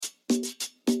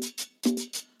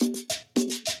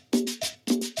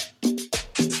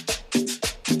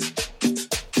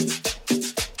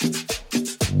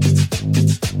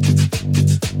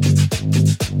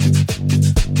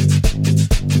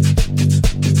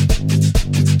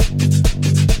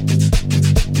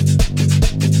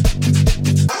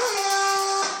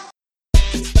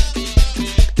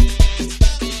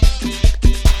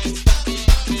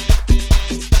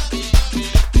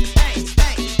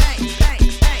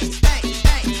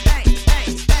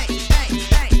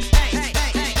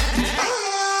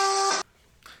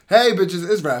Hey, bitches,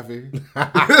 it's Rafi.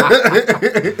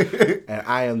 And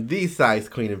I am the size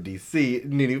queen of DC,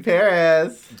 Nunu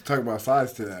Perez. Talking about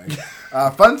size today.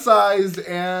 Fun sized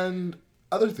and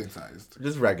other things sized.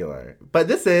 Just regular. But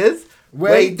this is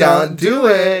Wait, Don't Do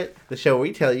It. The show where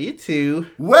we tell you to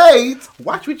wait.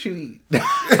 Watch what you eat.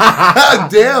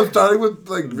 Damn, starting with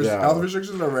health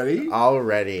restrictions already?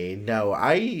 Already. No,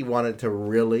 I wanted to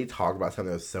really talk about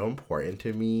something that's so important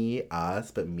to me,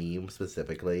 but me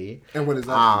specifically. And what is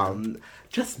that?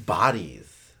 Just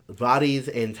bodies. Bodies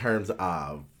in terms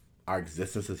of our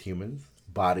existence as humans.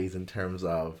 Bodies in terms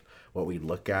of what we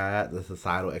look at, the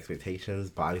societal expectations.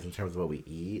 Bodies in terms of what we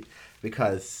eat.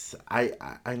 Because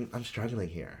I'm struggling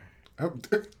here.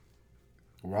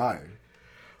 Why?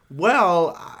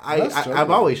 Well, I've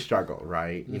always struggled,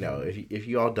 right? Mm-hmm. You know, if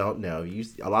you all don't know,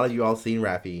 a lot of you all seen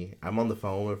Rafi. I'm on the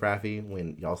phone with Rafi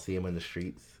when y'all see him in the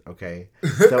streets, okay?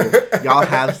 So y'all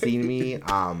have seen me,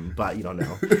 but you don't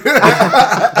know.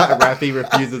 Rafi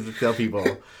refuses to tell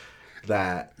people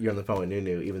that you're on the phone with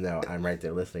Nunu, even though I'm right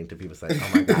there listening to people say, "Oh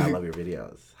my God, I love your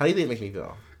videos." How do you think it makes me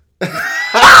feel?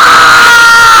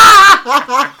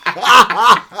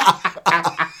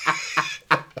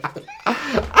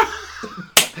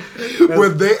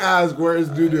 When they ask, where is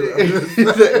Nunu?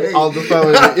 On the phone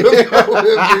with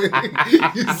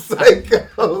me. You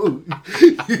psycho.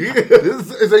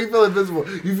 So you feel invisible.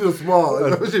 You feel small.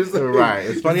 Right.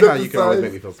 It's funny how you can always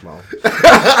make me feel small.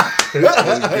 No,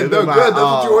 good. That's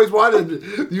what you always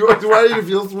wanted. You always wanted to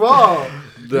feel small.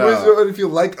 You always wanted to feel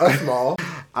like us small.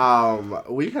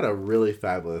 We had a really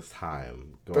fabulous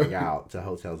time going out to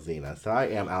Hotel Zena. So I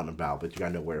am out and about, but you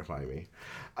gotta know where to find me.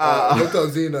 Hotel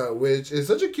Zena, which is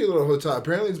such a cute little hotel.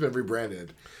 Apparently it's been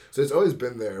rebranded. So it's always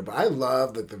been there. But I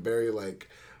love the very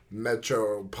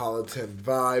metropolitan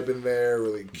vibe in there.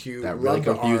 Really cute. That really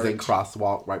confusing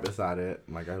crosswalk right beside it.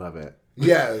 I love it.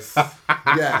 Yes.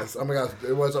 Yes. Oh my gosh.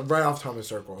 It was right off Thomas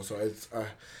Circle. So it's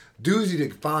doozy to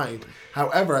find.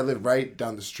 However, I live right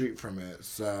down the street from it.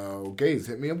 So, gays,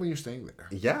 hit me up when you're staying there.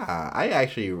 Yeah, I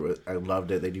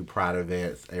loved it. They do Pride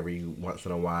events every once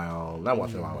in a while. Not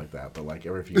once in a while like that, but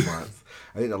every few months.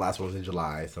 I think the last one was in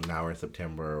July, so now we're in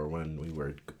September when we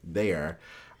were there.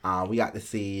 We got to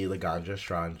see Laganja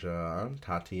Stranja,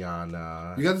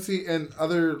 Tatiana. You got to see and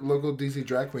other local DC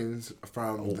drag queens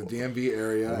from the DMV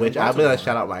area. Which I'm going to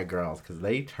shout out my girls because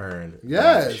they turned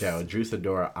the show. Drew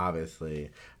Sidora,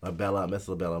 obviously. Miss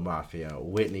LaBella Mafia.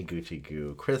 Whitney Gucci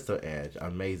Goo. Crystal Edge.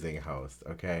 Amazing host,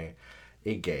 okay?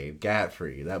 It gave.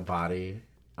 Godfrey. That body.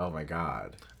 Oh, my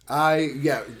God.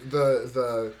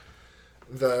 The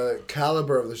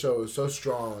caliber of the show is so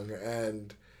strong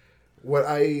and...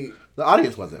 The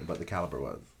audience wasn't, but the caliber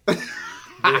was.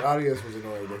 The audience was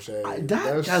annoying with shade.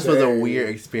 That just was a weird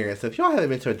experience. So if y'all haven't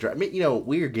been to a drag...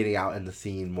 we are getting out in the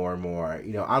scene more and more. I'm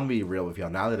going to be real with y'all.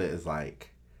 Now that it is,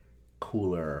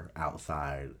 cooler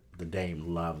outside, the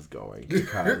Dame loves going.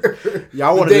 Because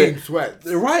y'all want to... The Dame sweats.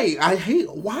 Right. I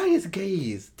hate... Why as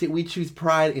gays did we choose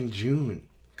Pride in June?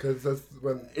 Because that's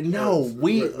when... No,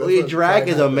 drag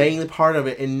is a main part of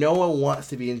it, and no one wants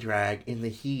to be in drag in the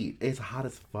heat. It's hot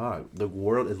as fuck. The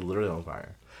world is literally on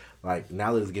fire.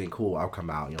 Now that it's getting cool, I'll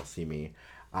come out and you'll see me.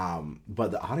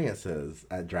 But the audiences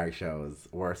at drag shows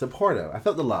were supportive. I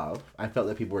felt the love. I felt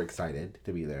that people were excited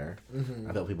to be there.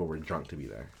 Mm-hmm. I felt people were drunk to be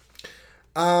there.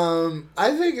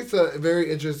 I think it's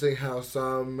very interesting how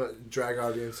some drag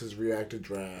audiences react to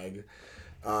drag.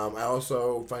 I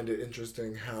also find it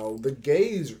interesting how the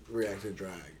gays reacted to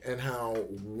drag and how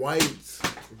white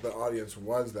the audience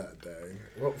was that day.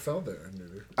 What fell there?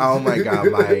 Oh my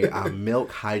God, my Milk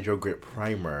Hydro Grip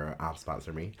Primer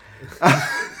sponsor me.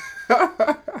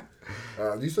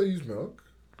 Do you still use milk?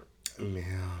 Milk.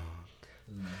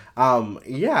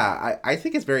 I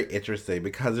think it's very interesting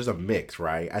because there's a mix,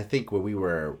 right? I think when we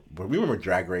remember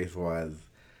Drag Race was,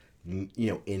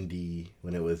 indie,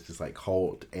 when it was just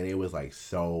cold, and it was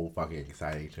so fucking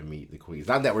exciting to meet the queens.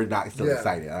 Not that we're not still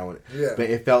excited, but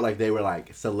it felt like they were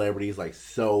celebrities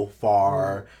so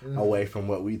far away from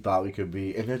what we thought we could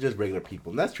be, and they're just regular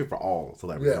people. And that's true for all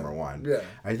celebrities. Number one,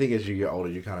 I think as you get older,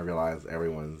 you kind of realize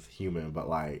everyone's human. But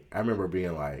I remember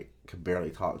being could barely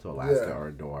talk to Alaska or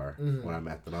Adore when I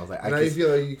met them. I was like, I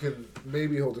feel like you can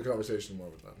maybe hold a conversation more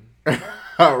with them.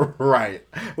 Right.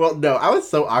 Well, no, I was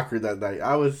so awkward that night.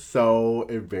 I was so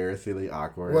embarrassingly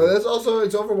awkward. Well,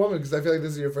 it's overwhelming because I feel like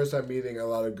this is your first time meeting a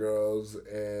lot of girls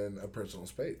in a personal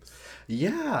space.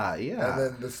 Yeah. And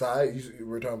then the size,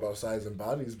 we're talking about size and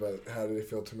bodies, but how did it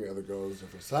feel to meet other girls,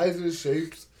 different sizes,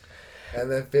 shapes,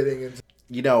 and then fitting into...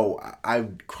 I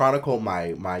chronicled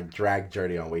my drag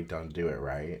journey on Wait Don't Do It,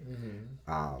 right?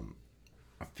 Mm-hmm.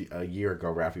 a year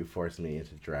ago, Rafi forced me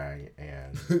into drag,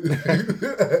 and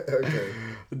Okay.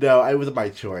 no, it was my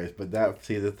choice. But that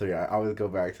season 3, I always go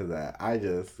back to that.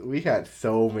 We had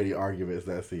so many arguments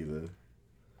that season.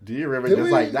 Do you remember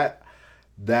like that?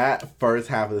 That first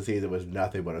half of the season was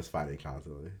nothing but us fighting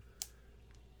constantly.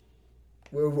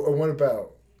 What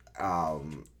about?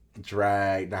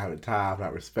 Drag, not having time,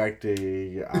 not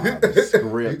respecting,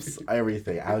 scripts,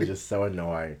 everything. I was just so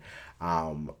annoyed.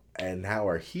 And now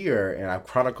we're here, and I've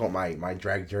chronicled my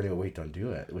drag journey with Wait Don't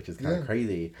Do It, which is kind of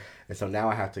crazy. And so now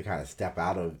I have to kind of step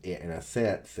out of it in a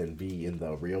sense and be in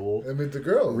the real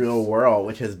world,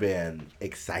 which has been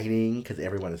exciting because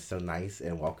everyone is so nice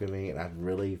and welcoming, and I've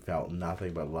really felt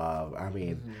nothing but love. I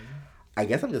mean, I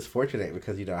guess I'm just fortunate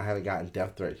because I haven't gotten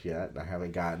death threats yet. I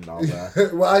haven't gotten all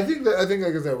the. Well, I think like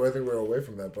I said, I think we're away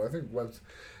from that, but I think once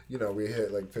we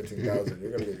hit like 15,000,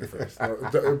 you're gonna get your first.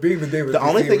 Being the David. The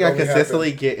only thing I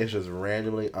consistently get is just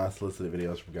randomly unsolicited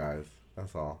videos from guys.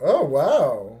 That's all. Oh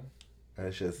wow! And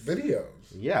it's just videos.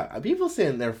 Yeah, people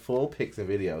send their full pics and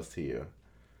videos to you.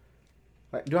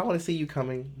 Like, do I want to see you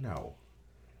coming? No.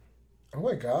 Oh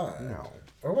my god. No.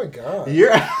 Oh my god.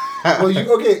 You're. Well,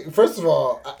 okay. First of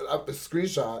all, I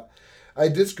screenshot. I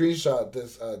did screenshot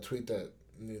this tweet that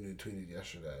Nunu tweeted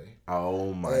yesterday.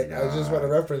 Oh my god! I just want to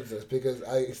reference this because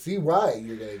I see why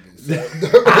you're gonna do so. No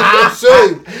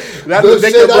shade. Not the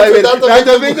victim blaming. Not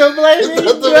the victim blaming.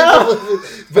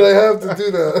 But I have to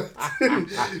do that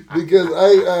because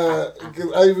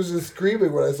I was just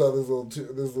screaming when I saw this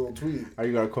little tweet. Are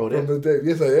you gonna quote it? From the Dame.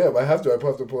 Yes, I am. I have to. I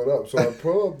have to pull it up. So I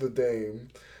pull up the Dame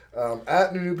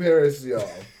at Nunu Paris, y'all.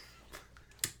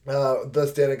 The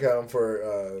stand account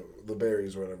for the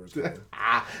berries or whatever it's called.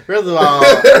 First of all,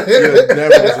 you would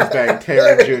never disrespect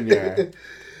Terry Jr.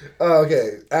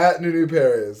 Okay, at Nunu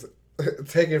Paris,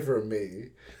 take it from me.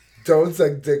 Don't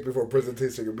suck dick before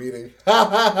presentation or meeting.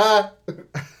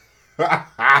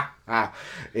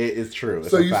 It is true.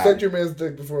 So you sucked your man's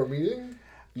dick before a meeting?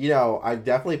 I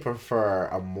definitely prefer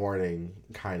a morning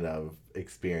kind of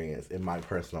experience in my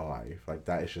personal life. Like,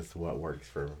 that is just what works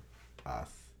for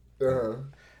us. Uh-huh.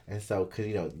 And so, because,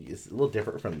 it's a little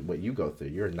different from what you go through.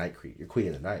 You're a night queen. You're queen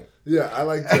in the night. Yeah, I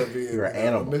like to be You're an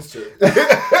animal. Mischief.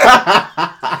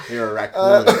 You're a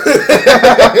raccoon.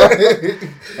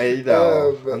 And,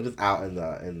 I'm just out in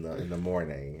the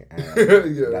morning. And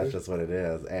that's just what it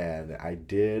is. And I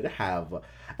didn't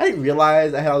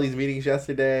realize I had all these meetings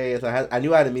yesterday. So I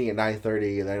knew I had a meeting at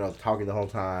 9:30, and then I was talking the whole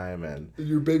time. And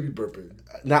you were baby burping.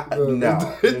 No.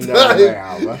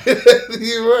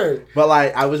 You were. But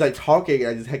I was talking, and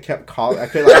I just kept calling. I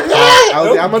couldn't talk. I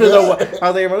was I'm under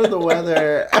the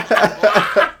weather.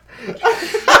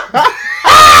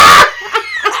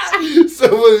 So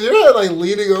when you're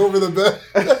leaning over the bed,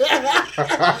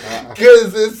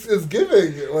 because it's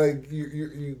giving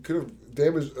you could have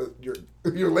damaged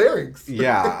your larynx.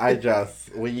 Yeah,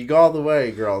 when you go all the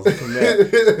way, girls,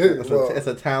 commit. It's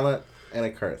a talent and a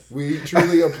curse. We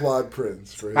truly applaud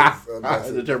Prince for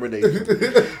his determination.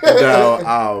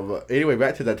 No, anyway,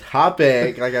 back to the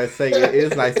topic. Like I say, it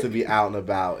is nice to be out and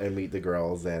about and meet the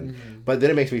girls, but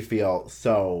then it makes me feel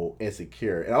so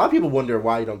insecure. And a lot of people wonder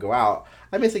why you don't go out.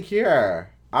 I'm insecure,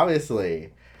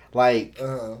 obviously. I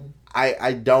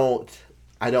don't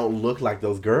look like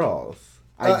those girls.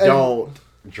 I don't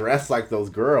dress like those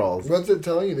girls. What's it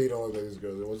telling you that you don't look like these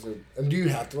girls? And do you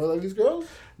have to look like these girls?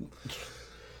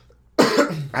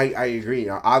 I agree.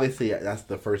 Obviously, that's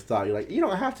the first thought. You're like, you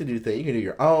don't have to do things. You can do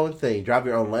your own thing, drive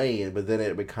your own lane, but then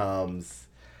it becomes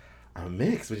a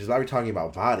mix, which is why we're talking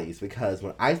about bodies. Because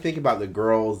when I think about the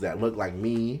girls that look like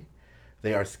me,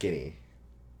 they are skinny.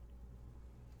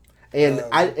 And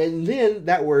then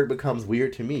that word becomes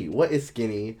weird to me. What is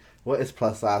skinny? What is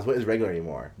plus size? What is regular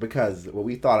anymore? Because what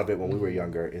we thought of it when we were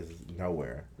younger is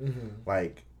nowhere.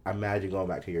 Mm-hmm. Imagine going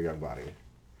back to your young body.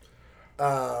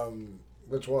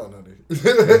 Which one, honey?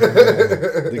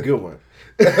 The good one.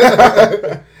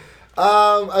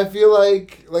 I feel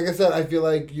like I said, I feel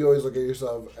like you always look at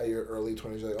yourself at your early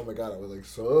 20s. You're like, oh my god, I was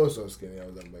so skinny. I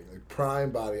was like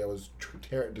prime body. I was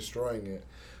destroying it.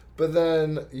 But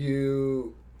then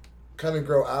you kind of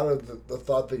grow out of the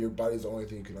thought that your body's the only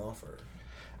thing you can offer.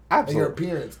 Absolutely. And your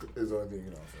appearance is the only thing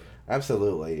you can offer.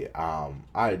 Absolutely.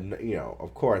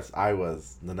 Of course, I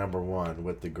was the number one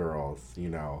with the girls.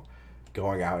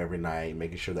 Going out every night,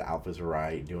 making sure the outfits were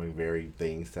right, doing varied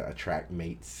things to attract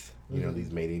mates.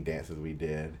 These mating dances we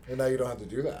did. And now you don't have to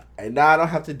do that. And now I don't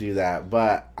have to do that.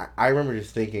 But I remember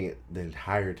just thinking the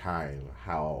entire time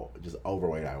how just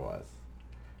overweight I was.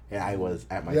 And I was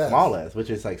at my smallest, which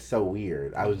is so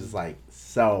weird. I was just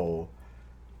so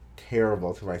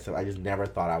terrible to myself. I just never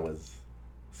thought I was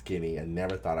skinny. I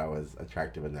never thought I was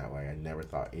attractive in that way. I never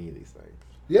thought any of these things.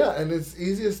 Yeah, and it's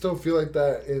easy to still feel like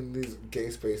that in these gay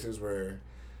spaces where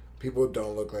people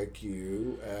don't look like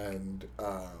you, and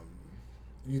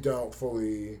you don't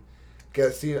fully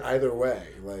get seen either way.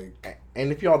 Like,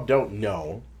 and if y'all don't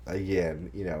know, again,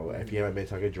 you know, if you haven't been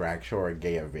to like a drag show or a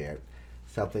gay event,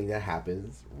 something that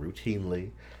happens routinely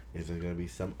is there's going to be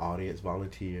some audience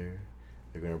volunteer.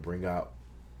 They're going to bring up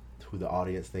who the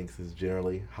audience thinks is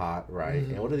generally hot, right?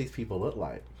 And what do these people look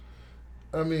like?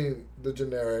 I mean, the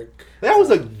generic. That was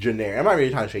a generic. I'm not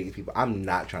really trying to shake these people. I'm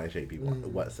not trying to shake people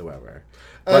whatsoever.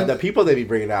 But the people they be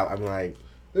bringing out, I'm like...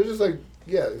 They're just like,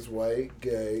 yeah, it's white,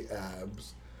 gay,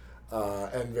 abs,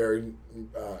 and very...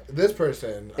 this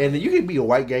person... And you can be a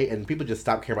white gay and people just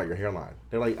stop caring about your hairline.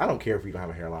 They're like, I don't care if you don't have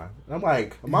a hairline. And I'm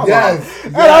like, Mama. Yes,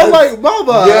 and I'm like,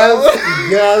 Mama.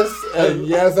 Yes, and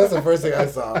yes, that's the first thing I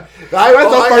saw.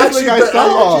 I actually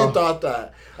thought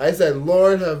that. I said,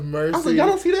 Lord have mercy. I was like, y'all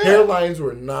don't see that? Hairlines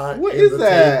were not What is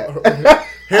that?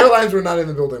 Hairlines were not in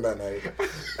the building that night.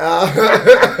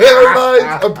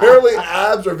 Hairlines, apparently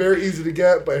abs are very easy to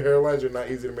get, but hairlines are not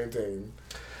easy to maintain.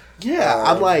 Yeah,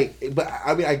 I'm like, but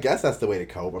I mean, I guess that's the way to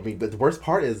cope. I mean, but the worst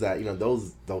part is that, you know,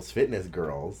 those fitness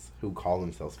girls who call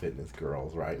themselves fitness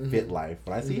girls, right? Fit Life.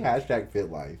 When I see hashtag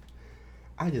Fit Life,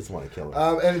 I just want to kill it.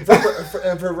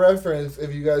 And for reference,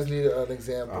 if you guys need an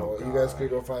example, you guys could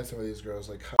go find some of these girls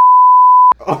like.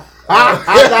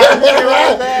 I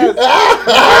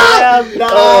am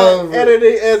not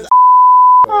editing as.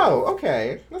 Oh,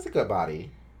 okay, that's a good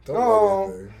body.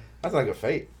 That's like a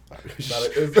fate.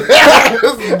 What is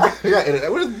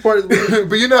important?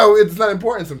 But you know, it's not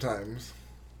important sometimes.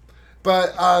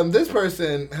 But this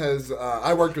person has.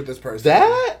 I worked with this person.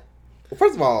 That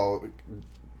first of all,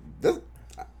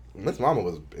 Miss Mama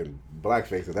was in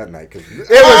blackface at that night because it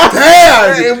was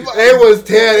tan. It was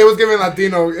tan. It was giving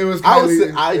Latino. It was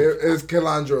it was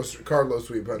Carlos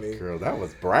Sweet Bunny. Girl, that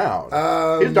was brown.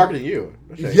 He was darker than you.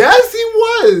 Yes, he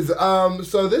was.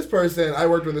 So this person, I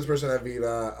worked with this person at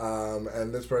Vita,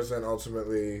 and this person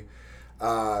ultimately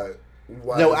was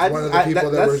one of the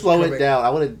people that were slow it down. I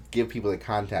want to give people the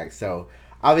context. So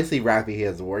obviously, Rappy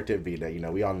has worked at Vita. You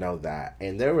know, we all know that.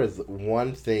 And there was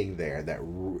one thing there that.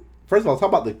 First of all, talk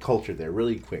about the culture there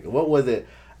really quick. What was it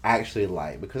actually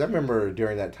like? Because I remember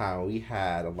during that time we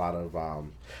had a lot of,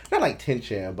 not like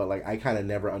tension, but like I kind of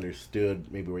never understood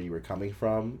maybe where you were coming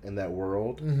from in that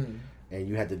world. Mm-hmm. And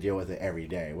you had to deal with it every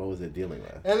day. What was it dealing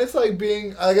with? And it's like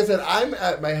being, like I said, I'm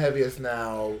at my heaviest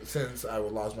now since I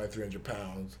lost my 300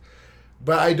 pounds.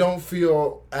 But I don't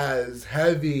feel as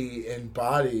heavy in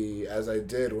body as I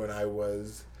did when I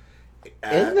was...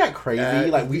 Isn't that crazy?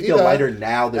 Like, we feel lighter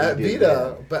now than we did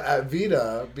Vita, then. But at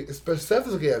Vita,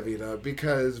 specifically at Vita,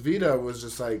 because Vita was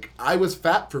just like, I was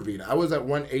fat for Vita. I was at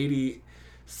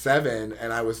 187,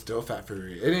 and I was still fat for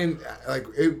Vita. It didn't, like,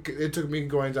 it took me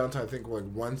going down to, I think, like,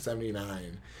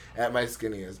 179 at my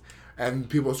skinniest. And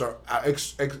people start,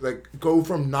 go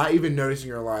from not even noticing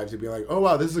your lives to be like, oh,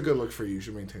 wow, this is a good look for you. You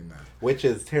should maintain that. Which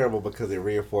is terrible because it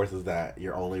reinforces that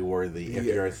you're only worthy if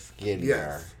you're skinnier.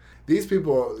 Yes. These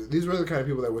were the kind of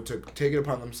people that would take it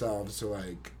upon themselves to,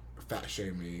 like, fat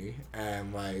shame me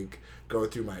and, like, go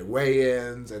through my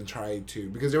weigh-ins and try to...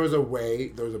 Because there was a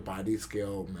body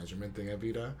scale measurement thing at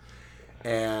Vita.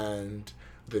 And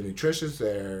the nutritionist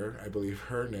there, I believe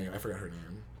her name... I forgot her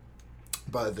name.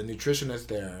 But the nutritionist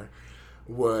there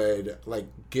would, like,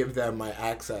 give them my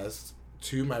access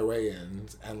to my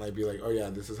weigh-ins and, like, be like, oh, yeah,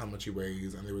 this is how much he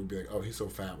weighs. And they would be like, oh, he's so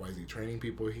fat. Why is he training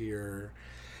people here?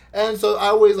 And so I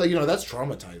always, like, you know, that's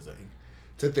traumatizing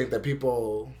to think that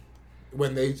people,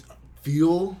 when they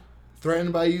feel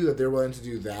threatened by you, that they're willing to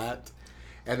do that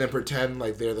and then pretend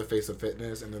like they're the face of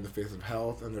fitness and they're the face of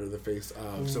health and they're the face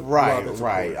of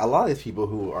right. A lot of these people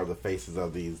who are the faces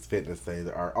of these fitness things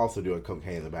are also doing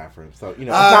cocaine in the bathroom. So, you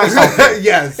know, it's not healthy.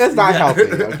 Yes. It's not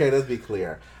healthy. Okay, let's be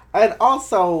clear. And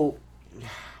also...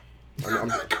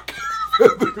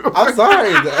 I'm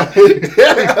sorry.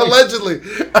 Allegedly.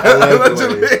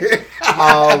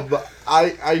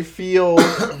 I feel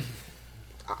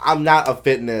I'm not a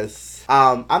fitness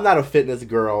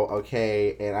girl,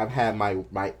 okay, and I've had my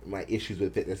issues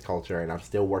with fitness culture, and I'm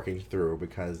still working through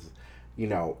because, you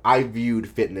know, I viewed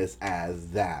fitness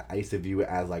as that. I used to view it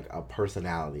as like a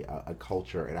personality, a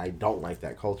culture, and I don't like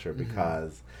that culture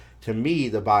because to me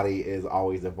the body is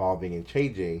always evolving and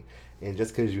changing. And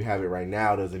just because you have it right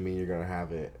now doesn't mean you're going to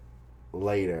have it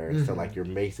later. Mm-hmm. So, like, you're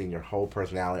basing your whole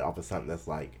personality off of something that's,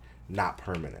 like, not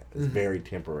permanent. It's very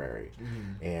temporary.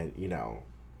 Mm-hmm. And, you know,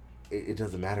 it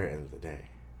doesn't matter at the end of the day.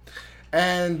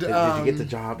 And did you get the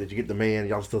job? Did you get the man?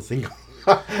 Y'all still single?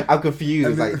 I'm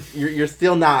confused. Like, you're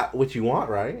still not what you want,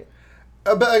 right?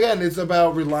 But again, it's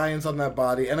about reliance on that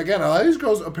body. And again, a lot of these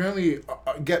girls apparently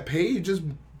get paid just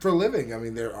for a living. I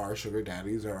mean, there are sugar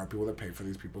daddies. There are people that pay for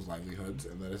these people's livelihoods,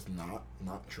 and that is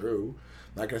not true.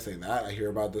 I'm not gonna say that. I hear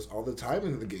about this all the time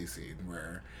in the gay scene,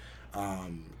 where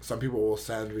some people will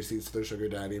send receipts to their sugar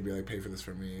daddy and be like, "Pay for this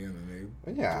for me," and then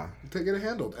they get it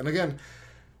handled. And again,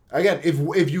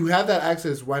 if you have that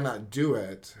access, why not do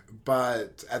it?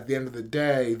 But at the end of the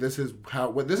day, this is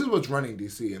what's running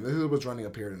DC, and this is what's running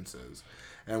appearances.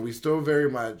 And we still very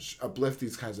much uplift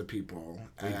these kinds of people.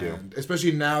 We do.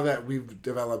 Especially now that we've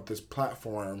developed this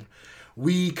platform,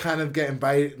 we kind of get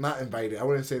not invited. I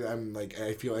wouldn't say that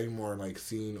I feel any more like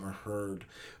seen or heard.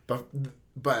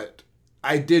 But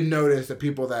I did notice that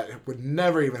people that would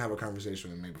never even have a conversation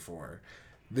with me before,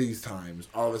 these times,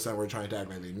 all of a sudden were trying to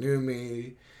act like they knew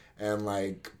me and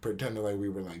like pretending like we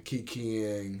were like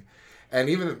kikiing. And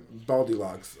even Baldy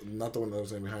Locks, not the one that was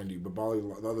sitting behind you, but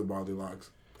the other Baldy Locks,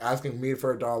 asking me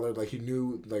for $1, like he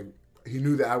knew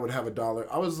that I would have $1.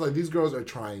 I was like, these girls are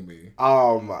trying me.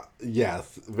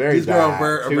 Yes, very these bad.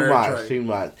 girls Too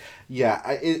much. Yeah,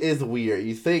 it is weird.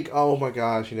 You think, oh my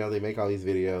gosh, they make all these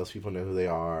videos, people know who they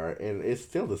are, and it's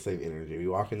still the same energy. We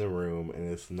walk in the room,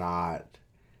 and it's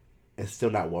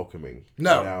still not welcoming.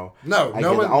 No.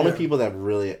 The only people that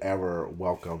really ever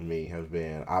welcomed me have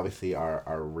been obviously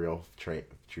our real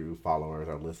true followers,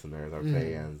 our listeners, our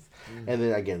fans. And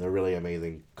then again, the really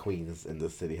amazing queens in the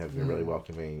city have been really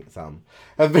welcoming. Some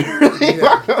have been really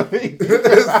welcoming.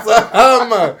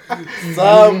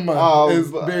 Some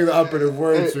is being the operative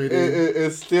word, sweetie.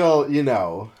 It's still,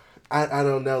 I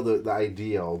don't know the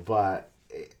ideal, but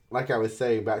like I was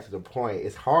saying, back to the point,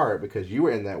 it's hard because you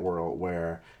were in that world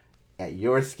where at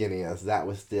your skinniest, that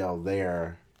was still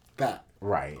there. That.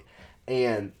 Right.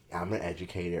 And I'm an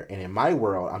educator. And in my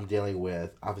world, I'm dealing with,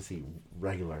 obviously,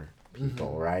 regular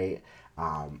people, right?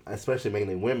 Especially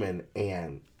mainly women.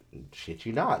 And shit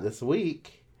you not, this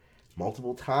week,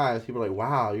 multiple times, people are like,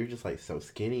 wow, you're just, like, so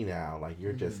skinny now. Like,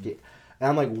 you're just skinny. And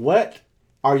I'm like, what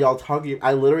are y'all talking about?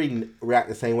 I literally react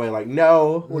the same way. Like,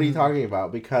 no, what are you talking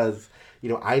about? Because...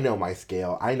 I know my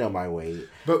scale. I know my weight.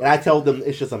 And I told them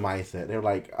it's just a mindset. They're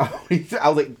like, oh. I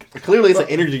was like, clearly it's an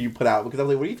energy you put out. Because I was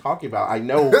like, what are you talking about? I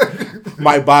know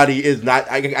my body is not,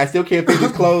 I still can't fit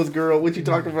these clothes, girl. What you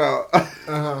talking about?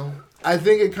 I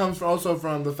think it comes also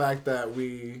from the fact that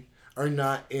we are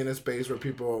not in a space where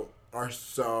people are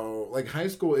so, like high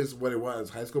school is what it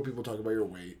was. High school people talk about your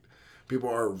weight. People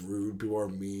are rude. People are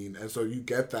mean. And so you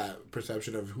get that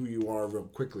perception of who you are real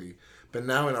quickly. But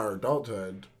now in our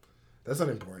adulthood... that's not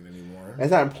important anymore. It's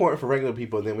not important for regular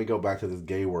people. And then we go back to this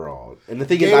gay world. And the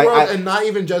thing is, and not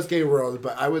even just gay world,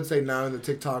 but I would say now in the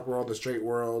TikTok world, the straight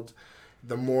world,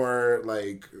 the more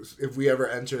like if we ever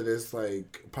enter this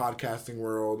like podcasting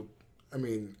world, I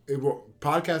mean,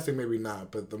 podcasting maybe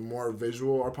not, but the more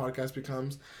visual our podcast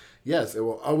becomes, yes, it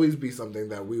will always be something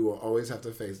that we will always have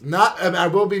to face. I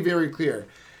will be very clear.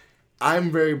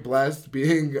 I'm very blessed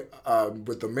being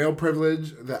with the male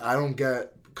privilege that I don't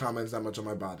get comments that much on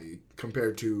my body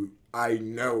compared to I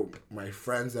know my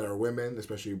friends that are women,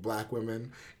 especially black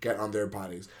women, get on their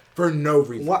bodies for no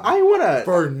reason. Well,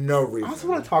 for no reason. I also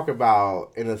want to talk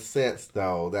about, in a sense,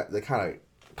 though, that the kind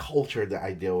of culture that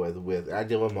I deal with. I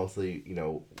deal with mostly,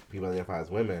 people identify as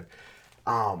women.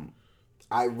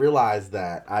 I realize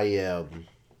that I am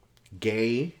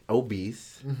gay,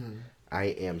 obese. I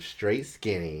am straight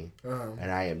skinny, and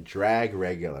I am drag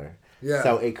regular. Yeah.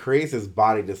 So it creates this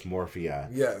body dysmorphia.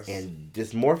 Yes. And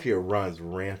dysmorphia runs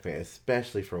rampant,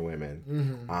 especially for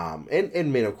women.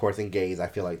 And men, of course, and gays, I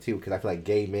feel like, too. Because I feel like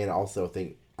gay men also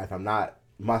think if I'm not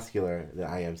muscular, then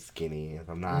I am skinny. If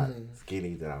I'm not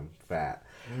skinny, then I'm fat.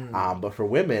 But for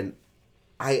women,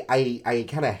 I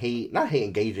kind of not hate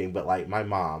engaging, but like my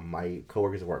mom, my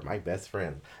coworkers at work, my best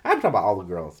friend. I'm talking about all the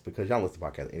girls because y'all listen to the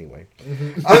podcast anyway.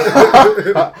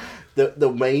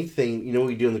 The main thing,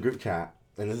 we do in the group chat,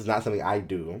 and this is not something I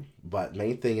do, but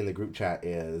main thing in the group chat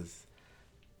is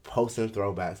posting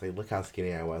throwbacks. Like, look how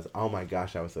skinny I was. Oh my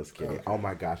gosh, I was so skinny. Okay. Oh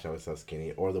my gosh, I was so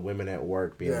skinny. Or the women at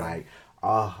work being like,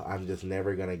 oh, I'm just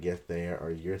never going to get there.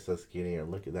 Or you're so skinny. Or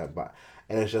look at that butt.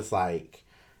 And it's just like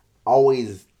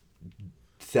always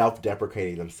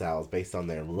self-deprecating themselves based on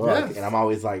their look. Yes. And I'm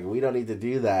always like, we don't need to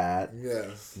do that.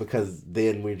 Yes. Because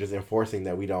then we're just enforcing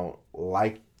that we don't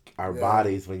like our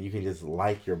bodies when you can just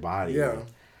like your body. Yeah.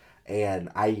 And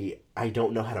I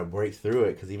don't know how to break through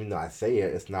it because even though I say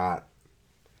it, it's not...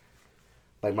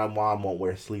 Like, my mom won't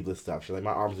wear sleeveless stuff. She's like,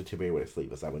 my arms are too big to wear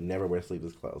sleeveless. I would never wear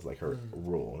sleeveless clothes, like her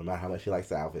rule. No matter how much she likes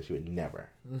the outfit, she would never.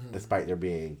 Despite there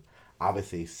being,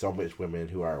 obviously, so much women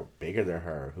who are bigger than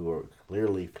her, who are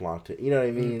clearly flaunted. You know what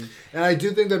I mean? And I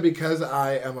do think that because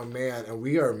I am a man and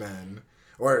we are men,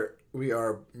 or we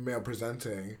are male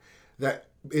presenting, that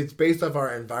it's based off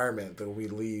our environment that we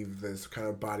leave this kind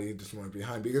of body dysmorphia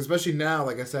behind. Because especially now,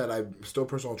 like I said, I'm still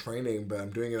personal training, but I'm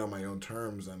doing it on my own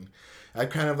terms, and I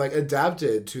kind of like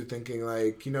adapted to thinking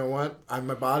like, you know what,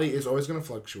 my body is always going to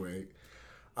fluctuate.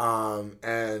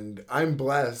 And I'm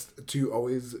blessed to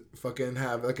always fucking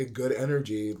have like a good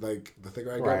energy, like the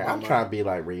thicker I get. Right, I'm trying to be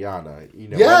like Rihanna, you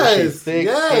know. Yes, whether she's thick,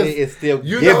 skinny, it's still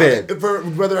you given. know, for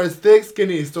whether it's thick,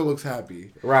 skinny, it still looks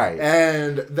happy. Right,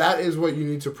 and that is what you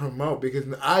need to promote, because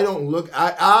I don't look.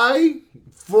 I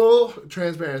full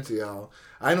transparency, y'all.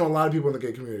 I know a lot of people in the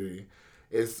gay community.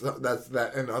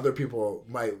 And other people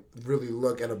might really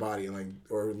look at a body and like,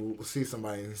 or see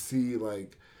somebody and see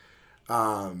like,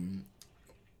 when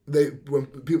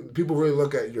people really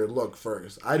look at your look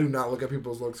first. I do not look at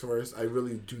people's looks first. I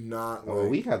really do not. Well,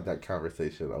 we had that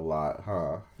conversation a lot,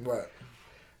 huh? What?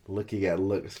 Looking at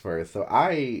looks first. So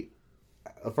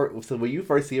when you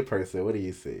first see a person, what do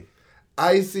you see?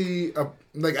 I see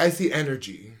I see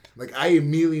energy. Like I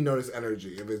immediately notice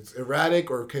energy. If it's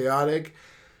erratic or chaotic,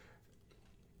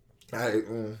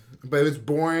 but if it's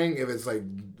boring, if it's like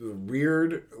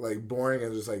weird, like boring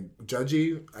and just like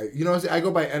judgy, I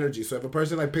go by energy. So if a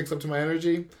person like picks up to my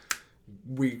energy,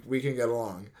 we can get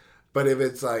along. But if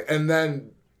it's like, and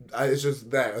then it's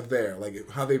just there,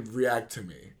 like how they react to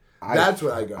me. That's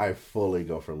what I go. I fully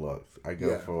go for looks. I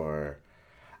go for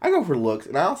looks,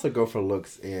 and I also go for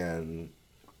looks in.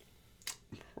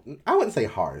 I wouldn't say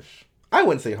harsh.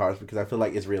 Because I feel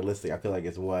like it's realistic. I feel like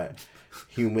it's what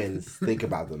humans think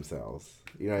about themselves.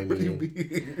 You know what I mean? What do you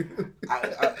mean?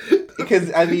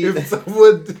 Because I mean, if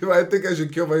I think I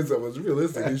should kill myself, it's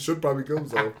realistic. You should probably kill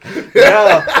himself.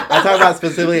 No, I'm talking about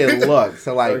specifically in looks.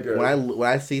 So like when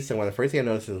I see someone, the first thing I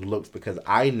notice is looks, because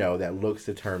I know that looks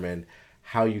determine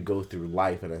how you go through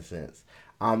life in a sense.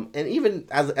 And even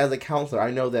as a counselor,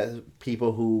 I know that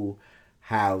people who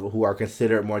are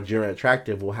considered more generally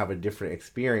attractive will have a different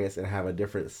experience and have a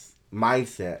different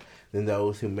mindset than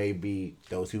those who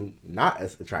not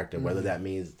as attractive. Mm-hmm. Whether that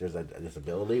means there's a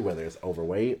disability, whether it's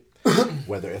overweight,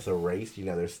 whether it's a race.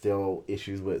 There's still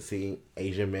issues with seeing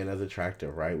Asian men as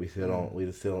attractive, right? We still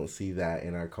don't see that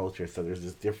in our culture. So there's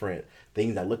just different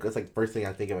things that look. That's like the first thing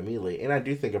I think of immediately, and I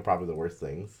do think of probably the worst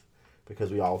things,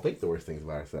 because we all think the worst things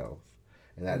about ourselves,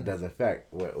 and that does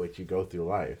affect what you go through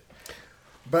life.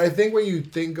 But I think when you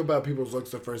think about people's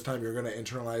looks the first time, you're going to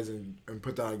internalize and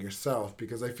put that on yourself,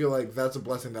 because I feel like that's a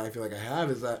blessing that I feel like I have,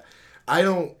 is that I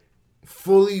don't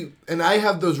fully, and I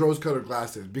have those rose-colored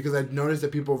glasses, because I've noticed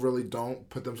that people really don't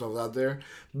put themselves out there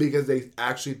because they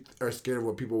actually are scared of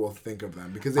what people will think of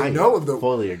them, because they know of the.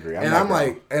 Fully agree. I'm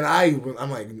like,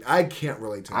 I can't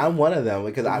relate to that. I'm one of them,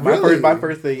 because my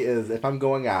first thing is, if I'm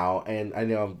going out, and I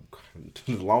know I'm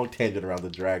a long tangent around the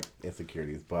drag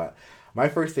insecurities, but my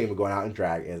first thing with going out in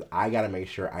drag is I got to make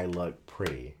sure I look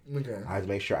pretty. Okay. I have to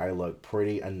make sure I look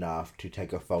pretty enough to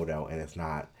take a photo and it's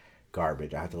not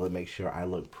garbage. I have to make sure I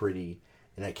look pretty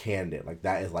and candid. Like,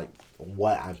 that is like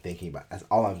what I'm thinking about. That's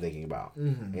all I'm thinking about.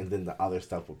 Mm-hmm. And then the other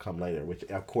stuff will come later, which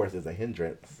of course is a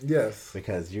hindrance. Yes.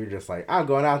 Because you're just like, I'm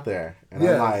going out there. And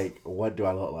I'm like, what do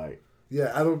I look like?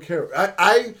 Yeah, I don't care.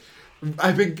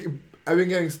 I've been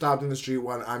getting stopped in the street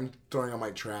when I'm throwing out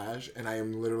my trash, and I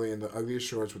am literally in the ugliest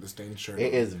shorts with a stained shirt.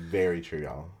 It is very true,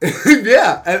 y'all.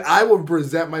 Yeah, and I will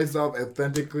present myself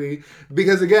authentically,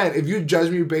 because again, if you judge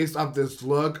me based off this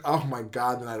look, oh my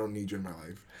God, then I don't need you in my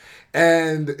life.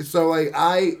 And so, like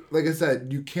I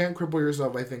said, you can't cripple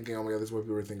yourself by thinking, oh my God, this is what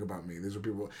people think about me. These are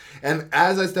people. And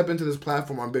as I step into this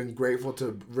platform, I've been grateful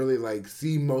to really like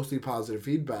see mostly positive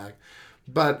feedback.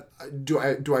 But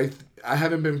I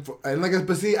haven't been, and like,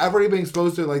 but see, I've already been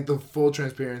exposed to like the full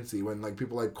transparency when like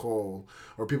people like Cole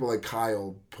or people like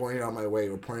Kyle pointing out my way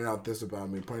or pointing out this about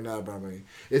me, pointing out about me.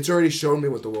 It's already shown me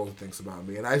what the world thinks about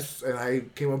me, and I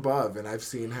came above, and I've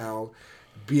seen how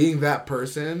being that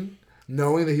person,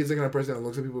 knowing that he's the kind of person that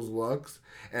looks at people's looks,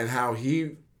 and how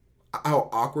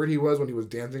awkward he was when he was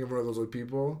dancing in front of those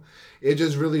people, it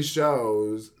just really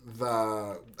shows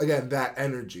that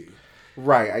energy.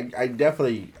 Right, I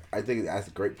definitely, I think that's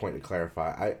a great point to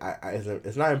clarify.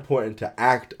 It's not important to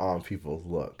act on people's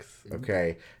looks,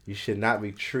 okay? Mm-hmm. You should not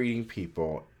be treating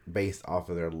people based off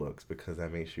of their looks, because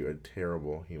that makes you a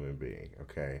terrible human being,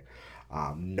 okay?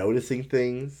 Noticing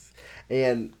things,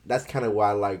 and that's kind of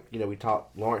why, like, we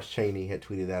talked, Lawrence Chaney had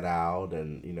tweeted that out,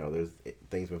 and, there's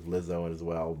things with Lizzo as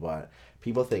well, but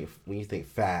people think, when you think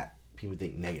fat, people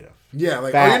think negative. Yeah,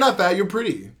 like, fat, oh, you're not fat, you're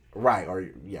pretty. Right, or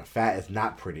fat is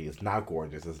not pretty, it's not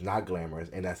gorgeous, it's not glamorous,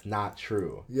 and that's not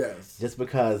true. Yes. Just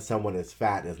because someone is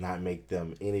fat does not make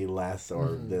them any less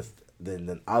or this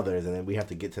than others, and then we have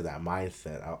to get to that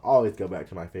mindset. I'll always go back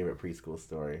to my favorite preschool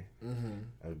story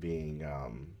of being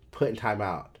put in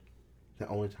timeout. The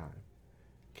only time.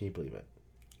 Can you believe it?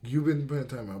 You've been put in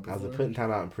timeout before? I was put in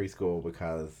timeout in preschool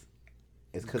because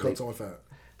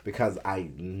because I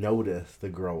noticed the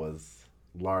girl was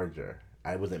larger.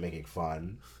 I wasn't making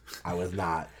fun. I was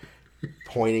not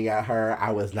pointing at her.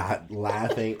 I was not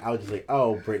laughing. I was just like,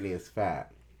 oh, Brittany is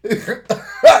fat.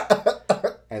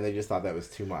 And they just thought that was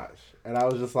too much. And I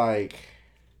was just like,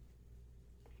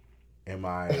 am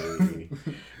I...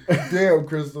 Damn,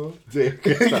 Crystal. Damn,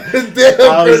 Crystal. Damn,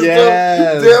 Crystal.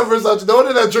 Yes. Damn, Versace. No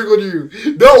wonder that trick on you.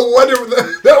 No wonder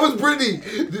that was Brittany.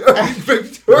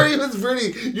 Victoria was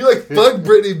Brittany. You like, fuck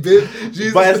Brittany, bitch.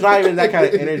 Jesus. But it's not even that kind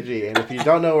of energy. And if you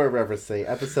don't know what we're referencing,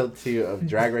 episode 2 of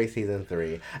Drag Race Season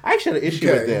 3. I actually had an issue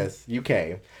with this.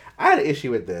 UK. I had an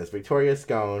issue with this. Victoria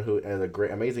Scone, who is a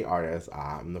great, amazing artist,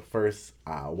 the first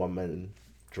woman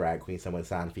drag queen, someone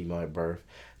signed female at birth,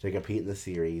 to compete in the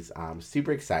series.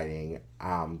 Super exciting.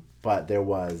 But there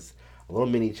was a little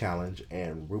mini challenge,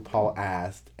 and RuPaul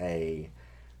asked a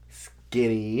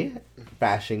skinny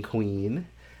fashion queen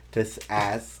to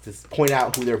point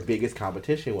out who their biggest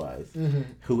competition was.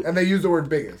 Mm-hmm. And they used the word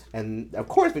biggest. And of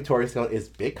course, Victoria Scone is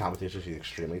big competition. She's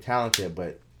extremely talented,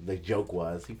 but the joke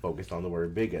was he focused on the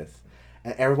word biggest.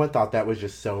 And everyone thought that was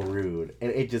just so rude.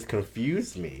 And it just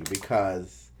confused me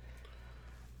because,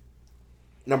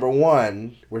 number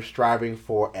one, we're striving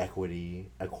for equity,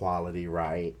 equality,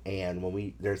 right?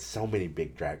 And there's so many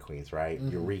big drag queens, right?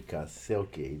 Mm-hmm. Eureka,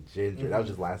 Silky, Ginger. That was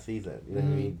just last season. You know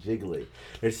what I mean? Jiggly.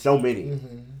 There's so many.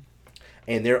 Mm-hmm.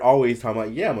 And they're always talking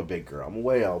about, yeah, I'm a big girl, I'm a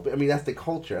whale. But I mean, that's the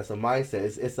culture, that's a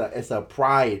mindset. It's a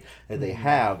pride that they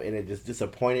have, and it just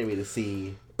disappointed me to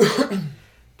see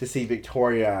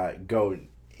Victoria go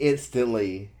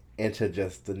instantly into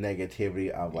just the negativity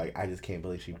of like, I just can't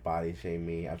believe she body shamed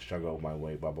me. I've struggled my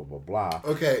way, blah blah blah blah.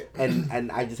 Okay,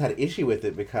 and I just had an issue with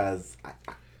it because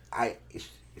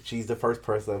she's the first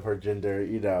person of her gender,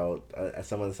 you know, as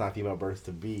someone that's not female birth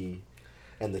to be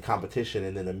in the competition,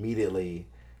 and then immediately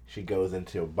she goes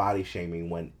into body shaming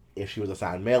when if she was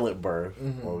assigned male at birth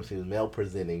or if she was male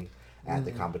presenting at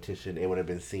the competition, it would have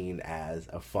been seen as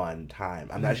a fun time.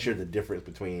 I'm not sure the difference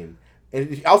between...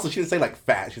 And also, she didn't say like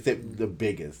fat. She said the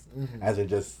biggest, as in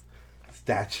just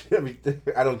stature. I mean,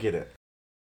 I don't get it.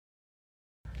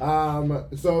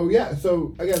 So yeah.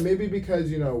 So again, maybe because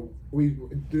we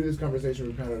through this conversation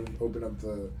we kind of open up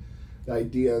the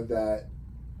idea that,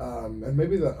 and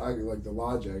maybe the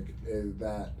logic is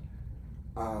that,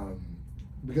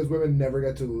 because women never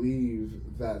get to leave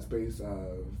that space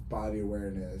of body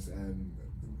awareness and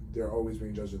they're always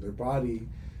being judged at their body,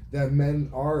 that men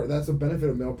are, that's a benefit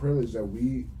of male privilege that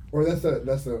we, or that's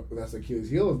Achilles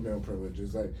heel of male privilege,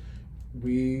 is like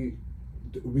we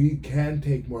can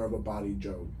take more of a body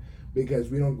joke because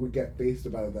we get faced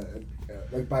about that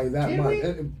like by that can much. We?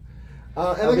 And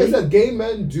like I said, gay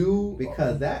men do,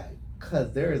 because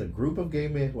there is a group of gay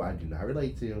men who I do not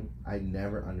relate to. I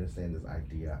never understand this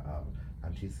idea of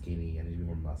I'm too skinny and I need to be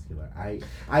more muscular. I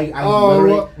do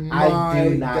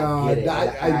not get it.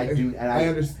 I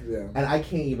understand. Yeah. And I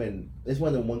can't even. It's one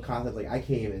of the one concepts like I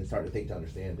can't even start to think to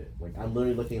understand it. Like I'm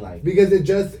literally looking like, because it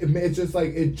just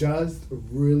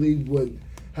really would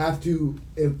have to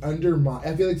undermine.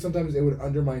 I feel like sometimes it would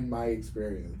undermine my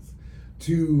experience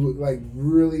to like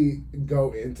really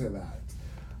go into that.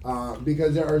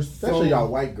 Because there are especially y'all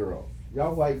white girls.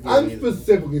 Y'all white girls. I'm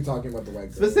specifically talking about the white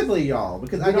girls. Specifically y'all,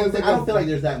 because I don't feel like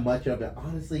there's that much of it.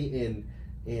 Honestly,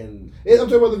 I'm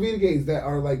talking about the Vita gays that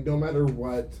are like, no matter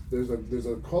what, there's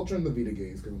a culture in the Vita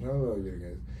gays, because I'm talking about Vita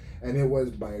gays, and it was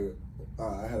by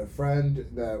I had a friend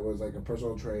that was like a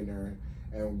personal trainer,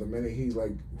 and the minute he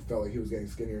like felt like he was getting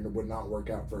skinnier and would not work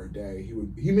out for a day,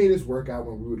 he made us work out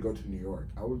when we would go to New York.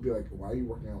 I would be like, why are you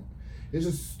working out? It's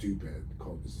just stupid.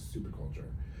 It's a stupid culture.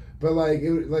 But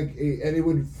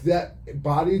that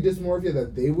body dysmorphia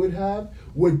that they would have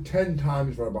would 10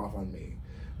 times rub off on me,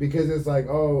 because it's like,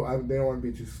 they don't want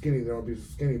to be too skinny,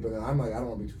 but then I'm like, I don't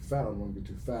want to be too fat, I don't want to be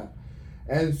too fat,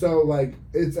 and so like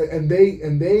it's and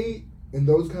they in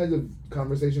those kinds of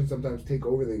conversations sometimes take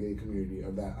over the gay community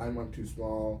of that I'm too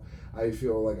small, I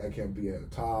feel like I can't be at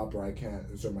the top, or I can't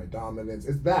assert my dominance.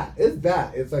 It's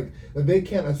like that they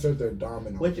can't assert their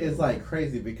dominance, which is like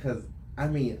crazy, because I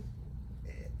mean,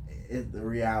 the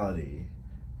reality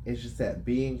is just that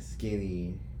being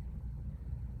skinny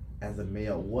as a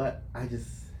male, what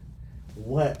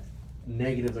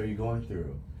negatives are you going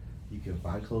through? You can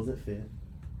find clothes that fit.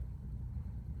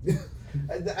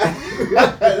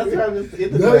 That's what I'm just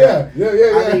in the No,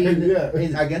 I mean,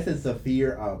 yeah. I guess it's a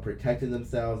fear of protecting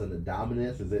themselves and the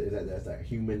dominance. Is that that's a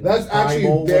human? That's actually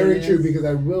primal very what it true is? because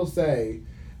I will say,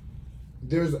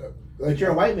 there's But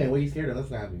you're a white man. What are you scared of?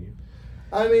 That's not happening.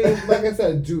 I mean, like I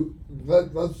said,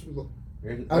 let's.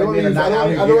 I don't White men are want not out to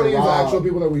here use getting actual robbed.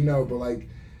 people that we know, but like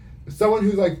someone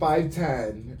who's like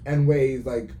 5'10" and weighs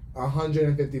like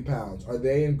 150 pounds, are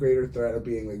they in greater threat of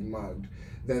being like mugged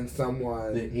than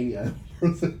someone Than any other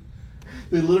person.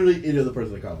 They're literally any other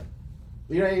person of color.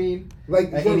 You know what I mean?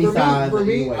 like At for, any for size, me? For at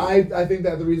any me, weight. I think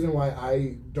that the reason why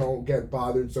I don't get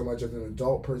bothered so much as an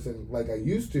adult person like I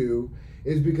used to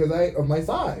is because of my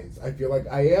size. I feel like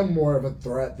I am more of a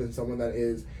threat than someone that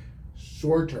is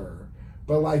shorter.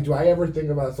 But like, do I ever think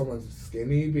about someone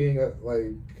skinny being a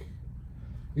like?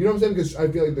 You know what I'm saying? Because I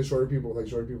feel like shorter people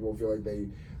feel like they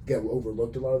get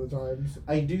overlooked a lot of the times.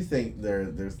 I do think there's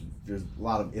a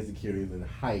lot of insecurities in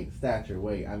height, stature,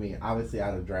 weight. I mean, obviously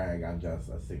out of drag, I'm just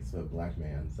a 6 foot black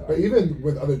man. So But even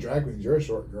with other drag queens, you're a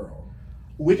short girl.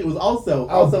 which was also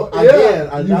Yeah, again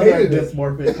you another hated it.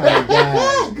 dysmorphic kind of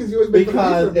guy. Because you always make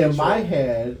fun of me Because for being in my short.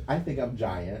 head, I think I'm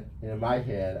giant, and in my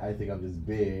head, I think I'm just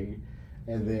big.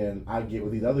 And then I get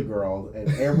with these other girls, and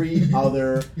every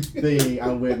other thing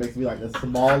I'm with makes me like the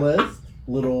smallest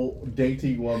little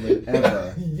dainty woman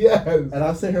ever. Yes. And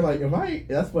I'm sitting here like, am I?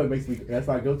 That's what makes me. That's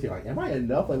what I go to. Like, am I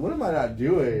enough? Like, what am I not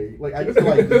doing? Like, I just feel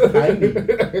like this tiny.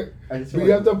 I just But feel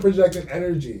you like have to project an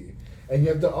energy, and you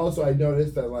have to also. I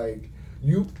noticed that like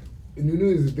Nunu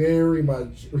is very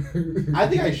much. I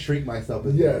think I shrink myself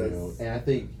as Yes. Nunu, and I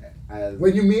think as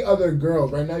when you meet other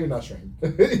girls, right now you're not shrink.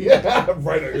 Yeah,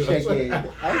 right now you're not shaking, shrink.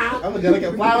 I'm a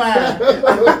delicate flower.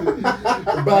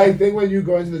 But I think when you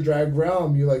go into the drag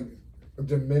realm, you like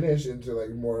diminish into like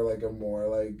a more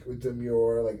like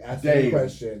demure, like asking a Dame.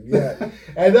 question. Yeah,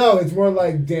 and no, it's more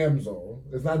like damsel.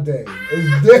 It's not dame.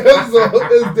 It's damsel.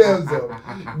 It's damsel.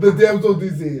 The damsel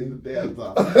DC.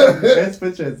 It's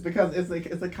pictures because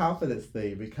it's a confidence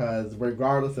thing because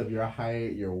regardless of your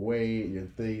height, your weight, your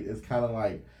thing, it's kind of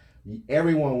like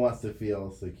everyone wants to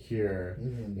feel secure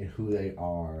in who they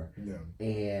are. Yeah.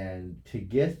 And to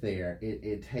get there,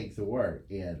 it takes work,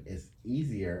 and it's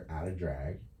easier out of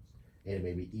drag, and it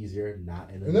may be easier not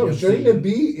in a No, gym shouldn't scene. it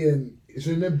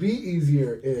be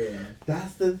easier in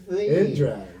That's the thing. in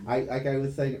drag? Like I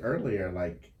was saying earlier,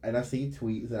 like, and I've seen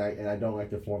tweets, and I don't like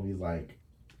to form these like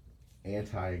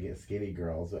anti against skinny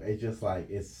girls, but it's just like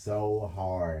it's so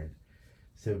hard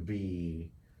to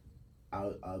be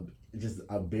just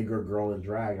a bigger girl in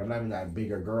drag. I'm not even that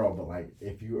bigger girl, but like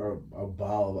if you are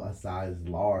above a size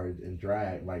large in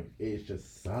drag, like it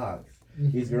just sucks.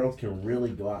 These girls can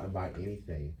really go out and buy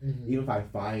anything. Even if I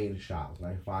find shops and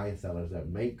I find sellers that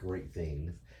make great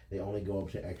things, they only go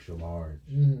up to extra large.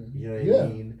 You know what I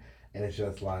mean? And it's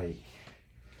just like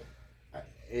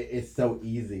it's so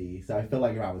easy. So I feel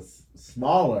like if I was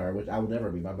smaller, which I would never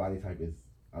be, my body type is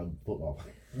a football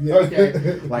player. Yeah. Okay,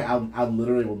 like I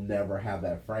literally will never have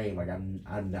that frame. Like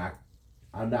I'm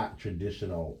not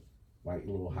traditional, like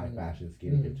little high fashion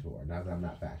skinny couture. Not that I'm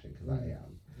not fashion because I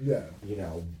am. Yeah. You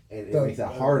know, and it makes it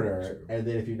harder. And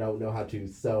then if you don't know how to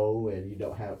sew and you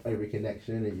don't have every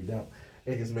connection and you don't,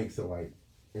 it just makes it like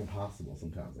impossible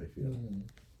sometimes. I feel.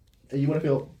 And you want to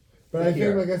feel. But I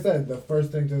think, like I said, the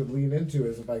first thing to lean into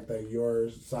is the fact that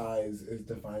your size is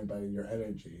defined by your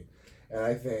energy. And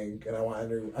I think, and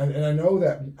I know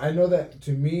that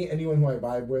to me, anyone who I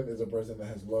vibe with is a person that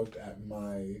has looked at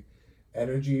my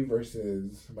energy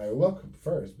versus my look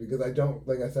first. Because I don't,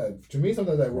 like I said, to me,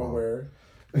 sometimes I will wear.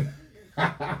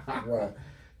 What?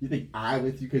 You think I'm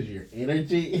with you because of your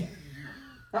energy?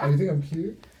 Oh, you think I'm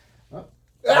cute? Oh.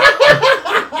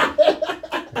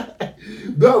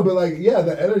 No, but like, yeah,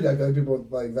 the energy. I feel like people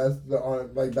like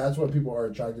that's what people are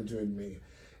attracted to in me,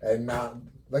 and not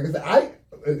like I said.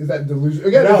 Is that delusion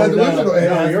again? No, is that delusional?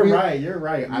 no, you're right. You're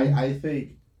right. I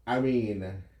think. I mean,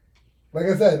 like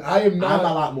I said, I'm a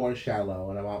lot more shallow,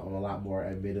 and I'm a lot more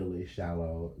admittedly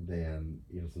shallow than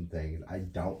some things. I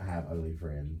don't have ugly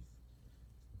friends,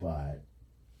 but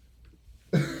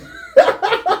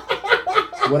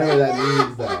whatever that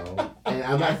means, though. And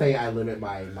I'm not saying I limit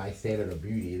my standard of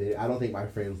beauty. I don't think my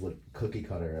friends look cookie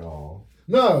cutter at all.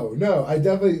 No,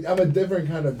 I'm a different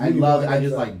kind of beauty. I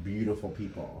just like beautiful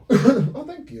people. Oh,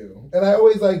 thank you. And I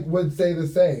always would say the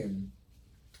same.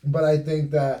 But I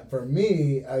think that for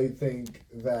me, I think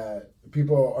that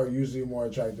people are usually more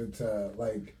attracted to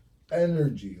like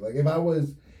energy. Like if I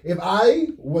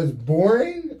was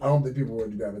boring, I don't think people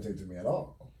would gravitate to me at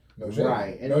all. No shade.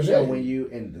 Right. And no shade.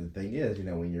 when the thing is,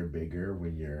 when you're bigger,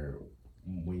 when you're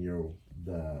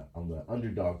the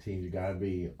underdog team, you gotta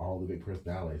be all the big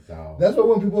personalities. So That's what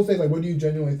when people say, like, what do you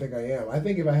genuinely think I am? I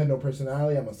think if I had no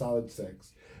personality, I'm a solid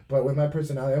 6. But with my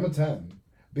personality, I'm a 10.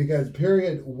 Because,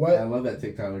 period, what... I love that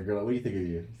TikTok girl. What do you think of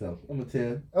you? So I'm a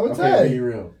 10. I'm a okay, 10. Be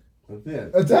real. A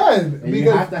 10. A 10. And because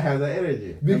you have to have that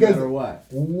energy. Because no matter what.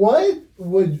 What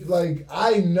would, like,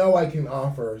 I know I can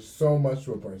offer so much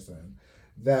to a person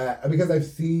that, because I've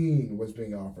seen what's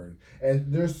being offered.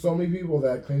 And there's so many people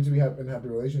that claim to be in happy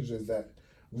relationships that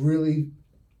really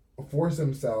force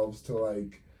themselves to,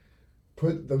 like,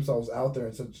 put themselves out there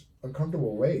in such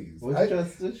uncomfortable ways.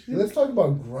 Let's talk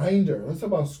about Grindr. Let's talk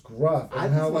about Scruff. And I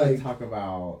just how, want like, to talk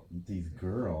about these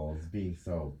girls being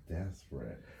so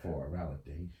desperate for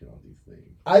validation on these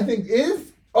things. I think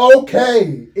is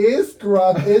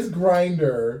Scruff, is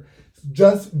Grindr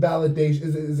just validation?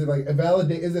 Is it like a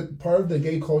validate? Is it part of the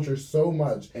gay culture so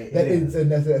much that it's a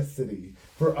necessity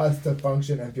for us to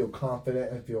function and feel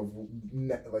confident and feel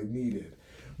like needed?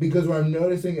 Because what I'm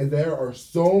noticing is there are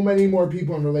so many more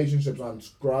people in relationships on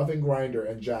Scruff and Grindr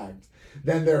and Jack'd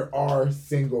than there are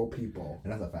single people.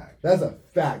 And that's a fact. That's a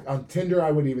fact. On Tinder, I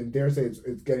would even dare say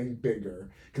it's getting bigger.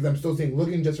 Because I'm still seeing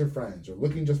looking just for friends or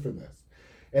looking just for this.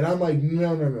 And I'm like,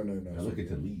 no. I'm looking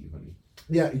to leave, honey.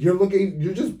 Yeah,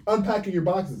 you're just unpacking your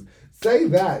boxes. Say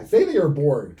that. Say that you're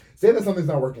bored. Say that something's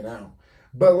not working out.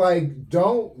 But, like,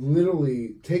 don't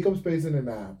literally take up space in an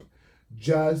app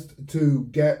just to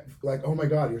get, like, oh my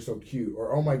God, you're so cute,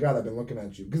 or oh my God, I've been looking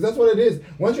at you. Because that's what it is.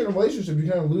 Once you're in a relationship, you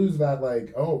kind of lose that,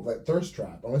 like, that thirst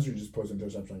trap, unless you're just posting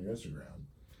thirst traps on your Instagram.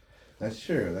 That's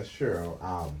true.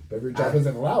 But if your job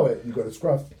doesn't allow it, you go to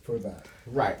Scruff for that.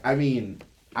 Right. I mean,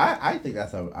 I think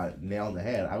that's a nail on the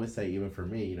head. I would say even for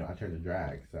me, I turned to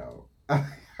drag, so. You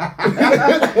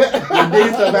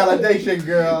need some validation,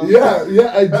 girl.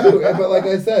 Yeah, I do. But like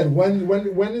I said, when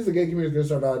is the gay community going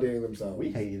to start validating themselves?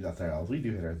 We hate ourselves. We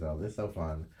do hate ourselves. It's so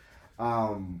fun.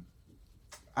 I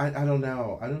don't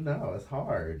know. It's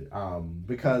hard.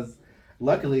 Because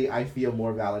luckily I feel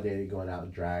more validated going out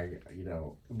and drag,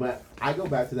 But I go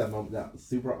back to that moment, that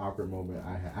super awkward moment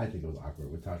I had. I think it was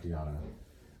awkward with Tatiana.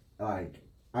 Like,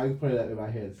 I play that in my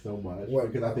head so much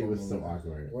because I think it was so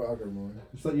awkward. What awkward moment?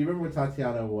 So you remember when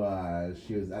Tatiana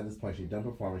she was at this point, she'd done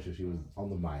performance, she was on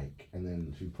the mic, and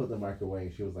then she put the mic away,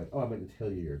 and she was like, "Oh, I meant to tell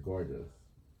you you're gorgeous."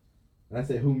 And I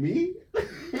said, "Who, me?"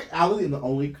 I was the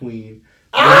only queen.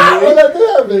 Well, that did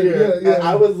happen. Yeah.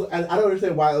 And I don't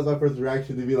understand why it was my first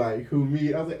reaction to be like, "Who,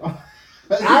 me?" I was like, "Oh."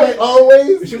 I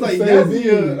always. She was like, "Yes,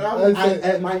 you."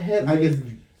 At my head, I just.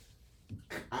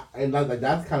 And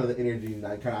that's kind of the energy and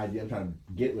that kind of idea I'm trying to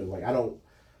get with. Like, I don't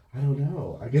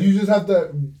know. I guess you just have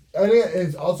to. I think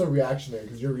it's also reactionary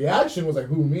because your reaction was like,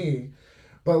 "Who, me?"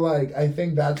 But like, I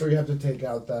think that's where you have to take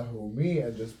out that "who, me"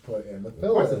 and just put in the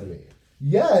filler. Of course it's me.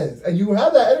 Yes, and you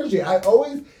have that energy. I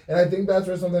think that's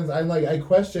where sometimes I'm like, I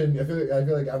question. I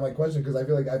feel like I'm like questioning because I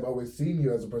feel like I've always seen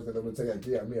you as a person that would say like,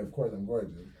 "Yeah, me, of course, I'm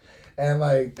gorgeous." And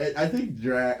like, I think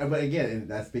drag, but again,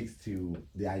 that speaks to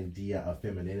the idea of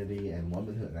femininity and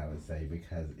womanhood. I would say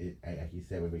because it, like you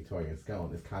said with Victoria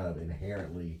Scone, it's kind of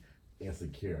inherently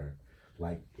insecure.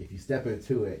 Like if you step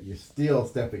into it, you're still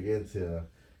stepping into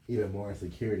even more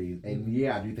insecurities. And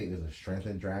yeah, I do think there's a strength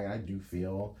in drag. I do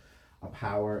feel a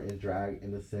power in drag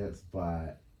in a sense,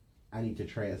 but I need to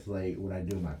translate what I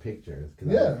do in my pictures.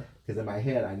 Because in my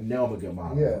head, I know I'm a good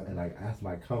model. Yeah. And like that's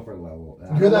my comfort level.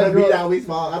 You're that girl.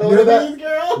 I don't want to be this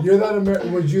girl. You're that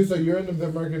American. So you're in the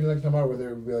American Next Top Model where they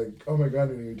would be like, "Oh my God,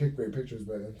 you take great pictures,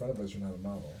 but in front of us, you're not a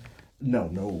model."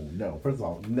 No. First of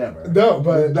all, never. No,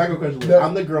 but back to question. No.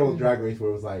 I'm the girl with Drag Race where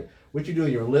it was like, what you do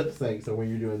in your lip sync. So when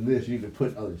you're doing this, you need to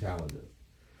push other challenges.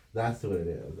 That's what it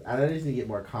is. And I just need to get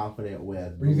more confident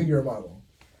with. Or you think you're a model?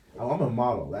 I'm a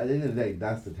model. At the end of the day,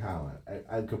 that's the talent.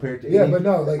 I compared to but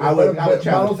no, like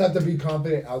models have to be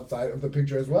confident outside of the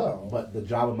picture as well. But the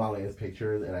job of modeling is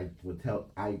pictures, and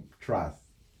I trust.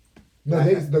 No,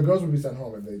 the girls would be sent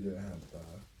home if they didn't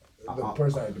have the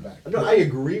personality back. No, I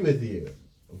agree with you,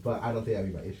 but I don't think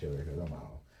that'd be my issue because I'm a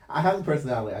model. I have the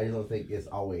personality. I just don't think it's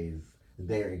always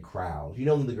there in crowds. You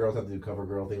know when the girls have to do cover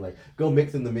girl thing, like go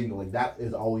mix and the mingle, like that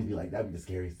is always that'd be the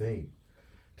scariest thing.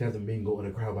 To have to mingle in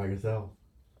a crowd by yourself.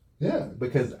 Yeah,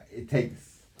 because it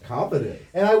takes confidence.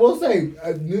 And I will say,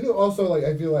 Nunu also like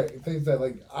I feel like thinks that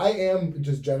like I am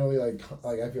just generally like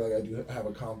I feel like I do have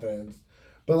a confidence,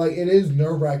 but like it is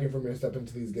nerve-wracking for me to step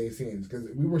into these gay scenes because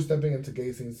we were stepping into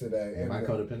gay scenes today. Am I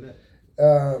codependent?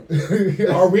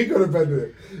 Are we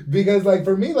codependent? Because like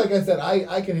for me, like I said,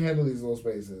 I can handle these little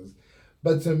spaces,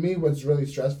 but to me, what's really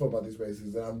stressful about these spaces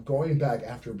is that I'm going back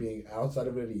after being outside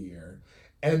of it a year.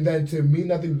 And then to me,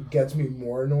 nothing gets me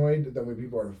more annoyed than when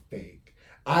people are fake.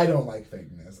 I don't like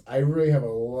fakeness. I really have a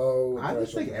low. I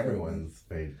just think threshold for everyone's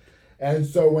fake. And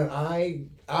so when I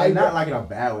not like in a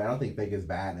bad way. I don't think fake is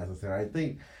bad necessarily. I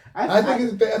think I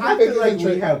feel like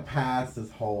we have passed this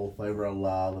whole flavor of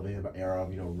love, living in an era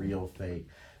of real fake.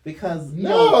 Because who said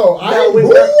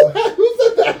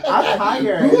that? I'm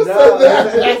tired. Who said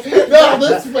that? No,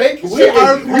 this fake. We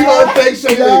are fake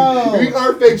shaming. No. We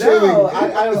are fake shaming.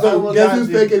 So guess who's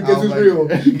fake and guess who's real?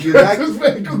 Guess who's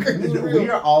fake? Who's real? We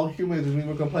are all humans and we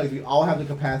were complex. We all have the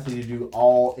capacity to do it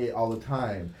all the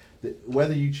time.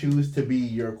 Whether you choose to be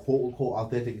your quote unquote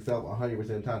authentic self 100% of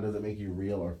the time doesn't make you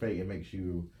real or fake. It makes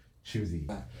you choosy.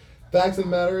 Facts of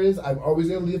the matter is, I'm always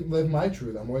going to live my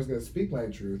truth. I'm always going to speak my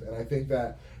truth, and I think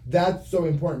that that's so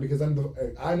important because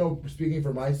I know speaking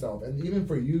for myself, and even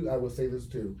for you, I will say this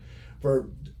too, for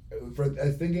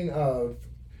as thinking of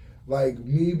like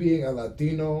me being a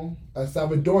Latino, a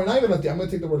Salvadorian, not even Latino. I'm going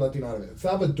to take the word Latino out of it.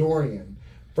 Salvadorian,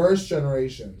 first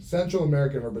generation, Central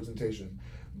American representation.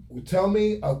 Tell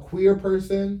me a queer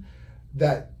person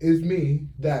that is me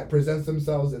that presents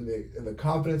themselves in the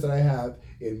confidence that I have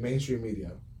in mainstream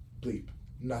media. Bleep.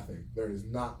 Nothing. There is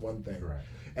not one thing. Right.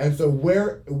 And so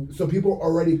people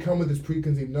already come with this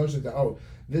preconceived notion that,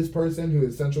 this person who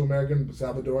is Central American,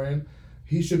 Salvadorian,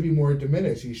 he should be more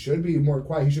diminished. He should be more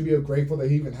quiet. He should be grateful that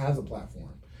he even has a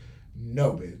platform.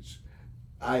 No, bitch.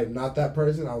 I am not that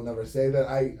person. I'll never say that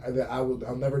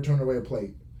I'll never turn away a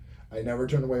plate. I never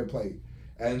turn away a plate.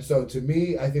 And so to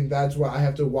me, I think that's why I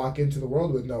have to walk into the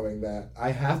world with knowing that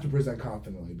I have to present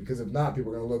confidently, because if not,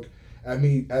 people are going to look at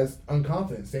me as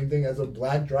unconfident. Same thing as a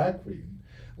black drag queen.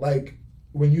 Like,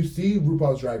 when you see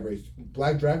RuPaul's Drag Race,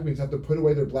 black drag queens have to put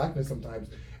away their blackness sometimes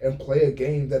and play a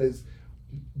game that is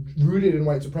rooted in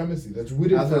white supremacy. That's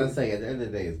rooted. I was going to say, at the end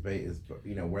of the day, it's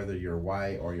whether you're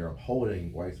white or you're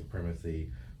upholding white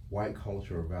supremacy, white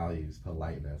culture values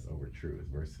politeness over truth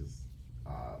versus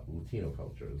Latino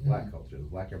cultures, black cultures,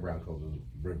 black and brown cultures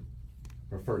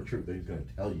prefer truth. They're going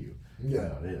to tell you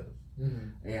how it is.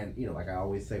 Mm-hmm. And like I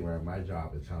always say, where my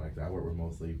job is kind of like I work with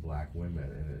mostly black women,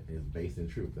 and it is based in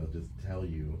truth. They'll just tell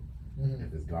you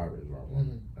if it's garbage or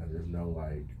wrong, and there's no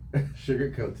like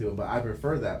sugarcoat to it. But I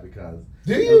prefer that because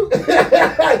do you?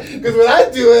 Because when I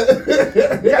do it,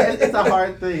 it's a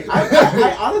hard thing.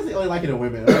 I honestly only like it in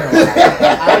women.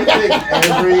 I think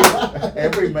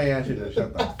every man should just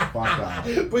shut the fuck up.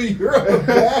 But you're a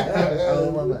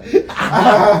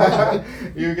man.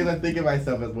 You're gonna think of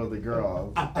myself as one of the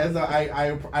girls, and so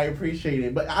I appreciate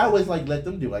it. But I always let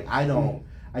them do. Like I don't.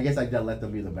 I guess I don't let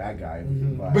them be the bad guy.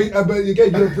 But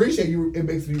again, you appreciate you. It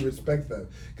makes me respect them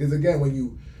because again, I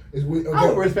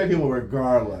would respect people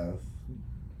regardless.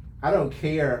 I don't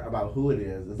care about who it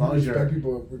is as long as you respect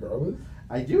people regardless.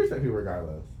 I do respect people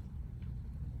regardless.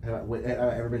 Have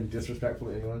I ever been disrespectful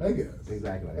to anyone? I guess.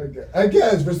 Exactly. I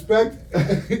guess respect.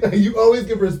 You always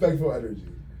give respectful energy.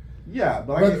 Yeah,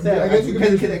 but like I said,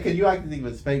 can you actually think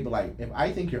of it's fake? But like, if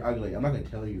I think you're ugly, I'm not going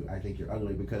to tell you I think you're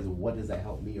ugly because what does that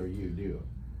help me or you do?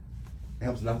 It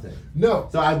helps nothing. No.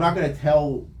 So I'm not going to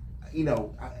tell. I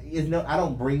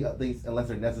don't bring up things unless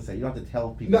they're necessary. You don't have to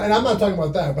tell people. No, and I'm not talking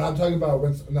about that, but I'm talking about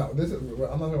I'm not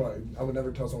talking about. I would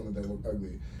never tell someone that they look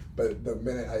ugly. But the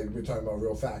minute we're talking about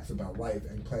real facts about life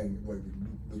and playing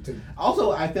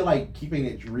Also, I feel like keeping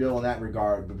it real in that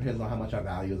regard depends on how much I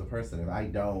value as a person. If I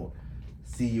don't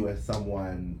see you as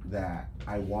someone that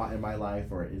I want in my life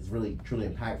or is really truly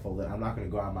impactful, then I'm not going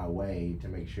to go out of my way to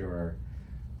make sure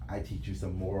I teach you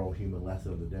some moral human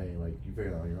lesson of the day. Like you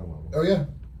figure it out on your own level. Oh yeah.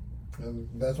 And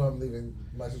that's why I'm leaving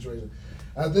my situation.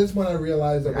 At this point, I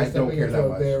realized that we're stepping into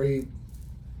a very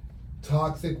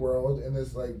toxic world in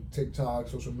this TikTok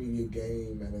social media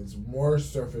game, and it's more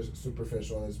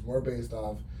superficial, and it's more based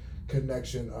off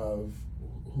connection of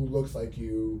who looks like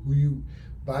you, who you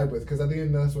vibe with. Because at the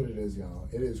end, that's what it is, y'all.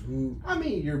 It is who. I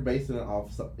mean, you're basing it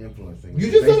off influencing. You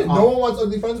just said it. No one wants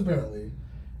ugly friends, apparently.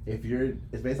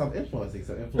 It's based off influencing.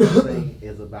 So influencing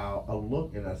is about a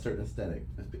look and a certain aesthetic.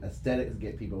 Aesthetics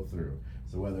get people through.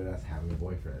 So whether that's having a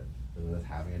boyfriend, whether that's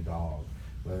having a dog,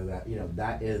 whether that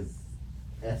that is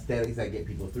aesthetics that get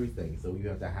people through things. So you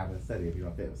have to have an aesthetic. If you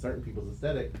don't fit certain people's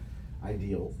aesthetic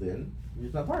ideals, then you're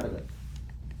just not part of it.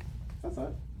 That's it.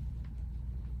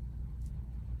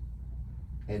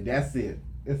 And that's it.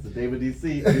 It's the David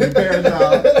DC New Paris,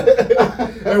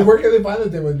 y'all. And where can they find the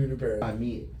David New Paris? Find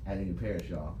me at New Paris,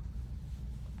 y'all.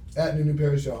 At New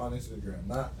Paris Show on Instagram,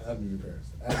 not at New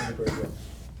Paris. At New Paris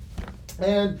Show.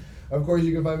 And of course,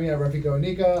 you can find me at Rafiko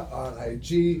Anika on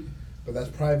IG, but that's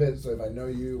private. So if I know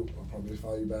you, I'll probably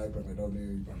follow you back. But if I don't know you,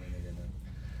 you probably ain't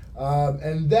gonna.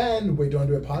 And then Wait Don't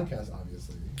Do It podcast,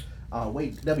 obviously.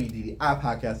 Wait WDDI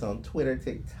podcast on Twitter,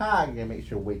 TikTok, and make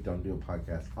sure Wait Don't Do It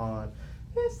podcast on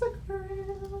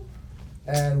Instagram.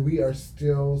 And we are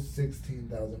still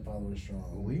 16,000 followers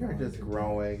strong. We are on just TikTok.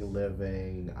 growing,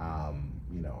 living.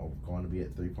 Going to be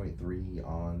at 3.3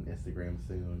 on Instagram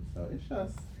soon. So it's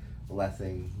just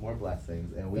blessings, more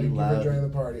blessings, and we Thank love. you for joining the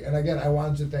party. And again, I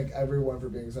wanted to thank everyone for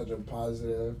being such a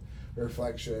positive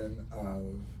reflection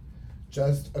of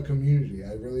just a community.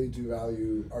 I really do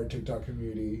value our TikTok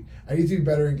community. I need to be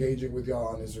better engaging with y'all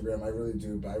on Instagram. I really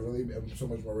do, but I really am so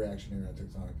much more reactionary on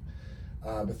TikTok.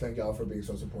 But thank y'all for being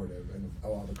so supportive and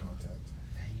all the content.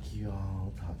 Thank you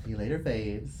all. Talk to you later,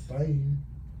 faves. Bye.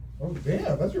 Oh,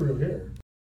 damn, that's your real hair.